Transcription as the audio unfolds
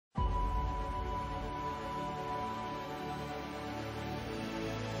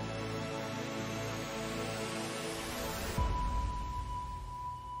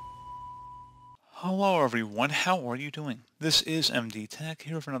Hello everyone, how are you doing? This is MD Tech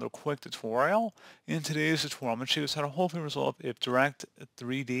here for another quick tutorial. In today's tutorial, I'm going to show you how to hopefully resolve if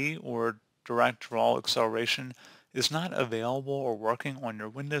Direct3D or DirectDraw acceleration is not available or working on your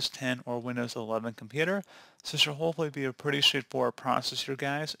Windows 10 or Windows 11 computer. So this should hopefully be a pretty straightforward process here,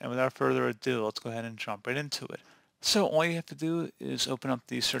 guys. And without further ado, let's go ahead and jump right into it. So all you have to do is open up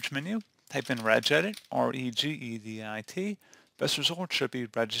the search menu, type in regedit, R-E-G-E-D-I-T. Best result should be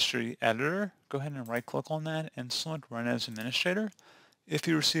Registry Editor. Go ahead and right click on that and select Run as Administrator. If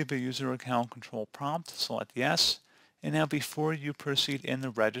you receive a user account control prompt, select Yes. And now before you proceed in the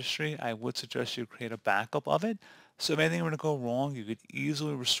registry, I would suggest you create a backup of it. So if anything were to go wrong, you could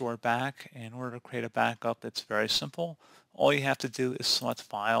easily restore it back. In order to create a backup, it's very simple. All you have to do is select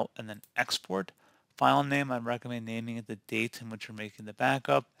File and then Export. File name, I'd recommend naming it the date in which you're making the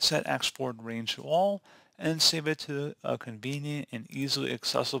backup. Set export range to all and save it to a convenient and easily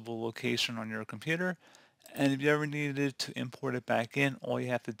accessible location on your computer. And if you ever needed to import it back in, all you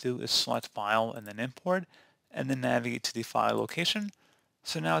have to do is select File and then Import, and then navigate to the file location.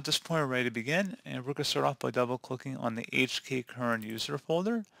 So now at this point we're ready to begin, and we're going to start off by double clicking on the HK current user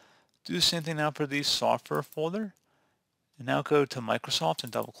folder. Do the same thing now for the software folder. And now go to Microsoft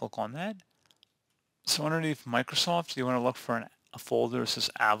and double click on that. So underneath Microsoft, you want to look for a folder that says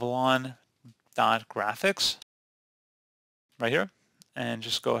Avalon.graphics right here. And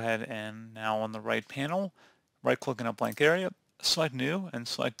just go ahead and now on the right panel, right click in a blank area, select New and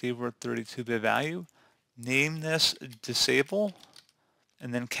select the word 32-bit value. Name this Disable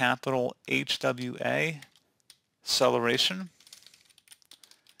and then capital HWA acceleration.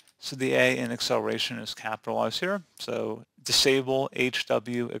 So the A in acceleration is capitalized here. So disable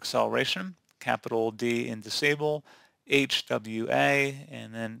HW acceleration, capital D in disable, HWA,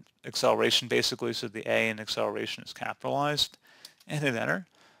 and then acceleration basically, so the A in acceleration is capitalized, and hit enter.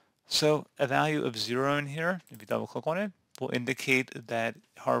 So a value of 0 in here, if you double click on it, will indicate that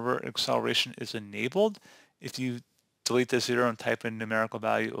hardware acceleration is enabled. If you delete the 0 and type in a numerical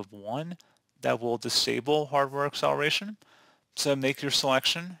value of 1, that will disable hardware acceleration. So make your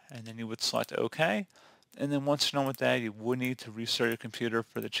selection, and then you would select OK. And then once you're done with that, you would need to restart your computer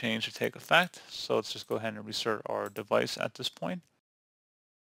for the change to take effect. So let's just go ahead and restart our device at this point.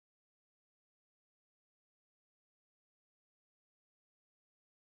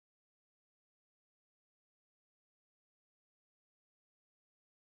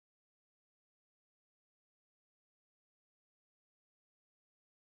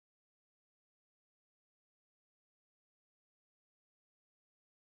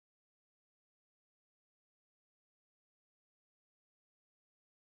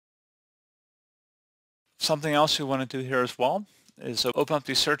 Something else you want to do here as well is open up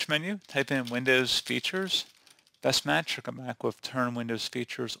the search menu, type in Windows Features. Best match, you'll come back with Turn Windows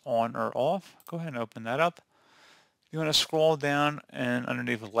Features On or Off. Go ahead and open that up. You want to scroll down and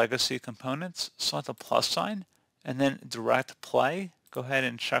underneath Legacy Components, select the plus sign, and then Direct Play. Go ahead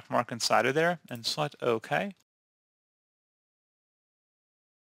and check mark inside of there and select OK.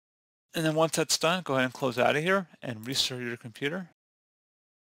 And then once that's done, go ahead and close out of here and restart your computer.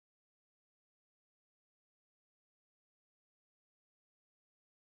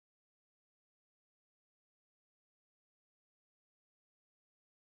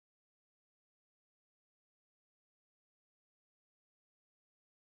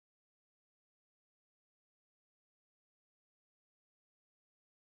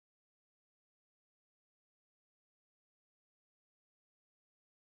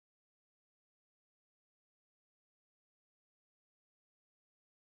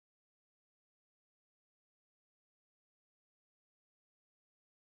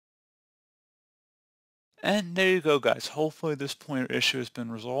 And there you go, guys. Hopefully this pointer issue has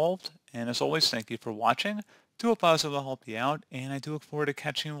been resolved. And as always, thank you for watching. Do hope I was able to help you out, and I do look forward to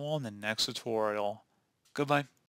catching you all in the next tutorial. Goodbye.